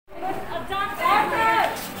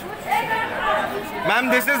Ma'am,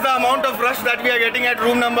 this is the amount of rush that we are getting at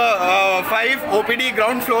room number 5, OPD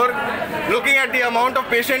ground floor. Looking at the amount of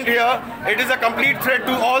patient here, it is a complete threat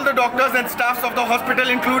to all the doctors and staffs of the hospital,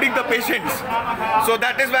 including the patients. So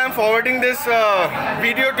that is why I am forwarding this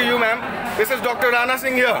video to you, ma'am. This is Dr. Rana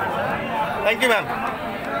Singh here. Thank you, ma'am.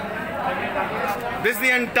 This is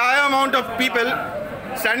the entire amount of people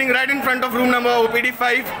standing right in front of room number OPD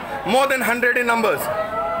 5, more than 100 in numbers.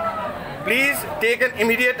 Please take an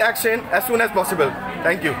immediate action as soon as possible.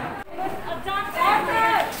 Thank you.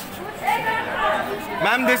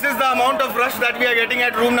 Ma'am, this is the amount of rush that we are getting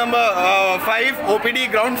at room number 5,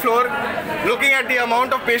 OPD ground floor. Looking at the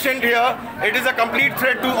amount of patient here, it is a complete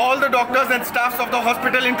threat to all the doctors and staffs of the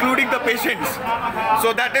hospital, including the patients.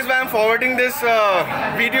 So that is why I am forwarding this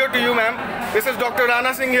video to you, ma'am. This is Dr.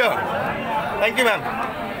 Rana Singh here. Thank you, ma'am.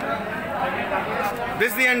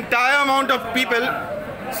 This is the entire amount of people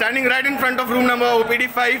standing right in front of room number OPD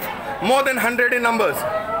 5, more than 100 in numbers.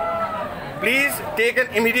 Please take an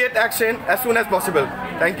immediate action as soon as possible.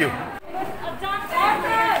 Thank you.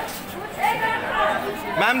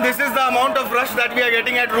 Ma'am, this is the amount of rush that we are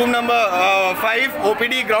getting at room number 5,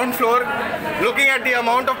 OPD ground floor. Looking at the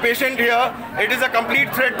amount of patient here, it is a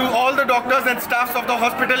complete threat to all the doctors and staffs of the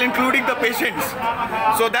hospital, including the patients.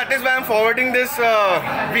 So that is why I am forwarding this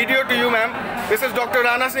video to you, ma'am. This is Dr.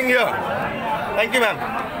 Rana Singh here. Thank you, ma'am.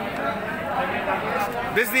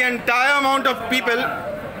 This is the entire amount of people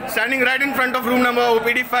standing right in front of room number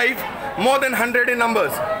OPD 5, more than 100 in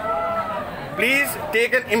numbers. Please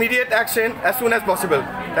take an immediate action as soon as possible.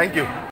 Thank you.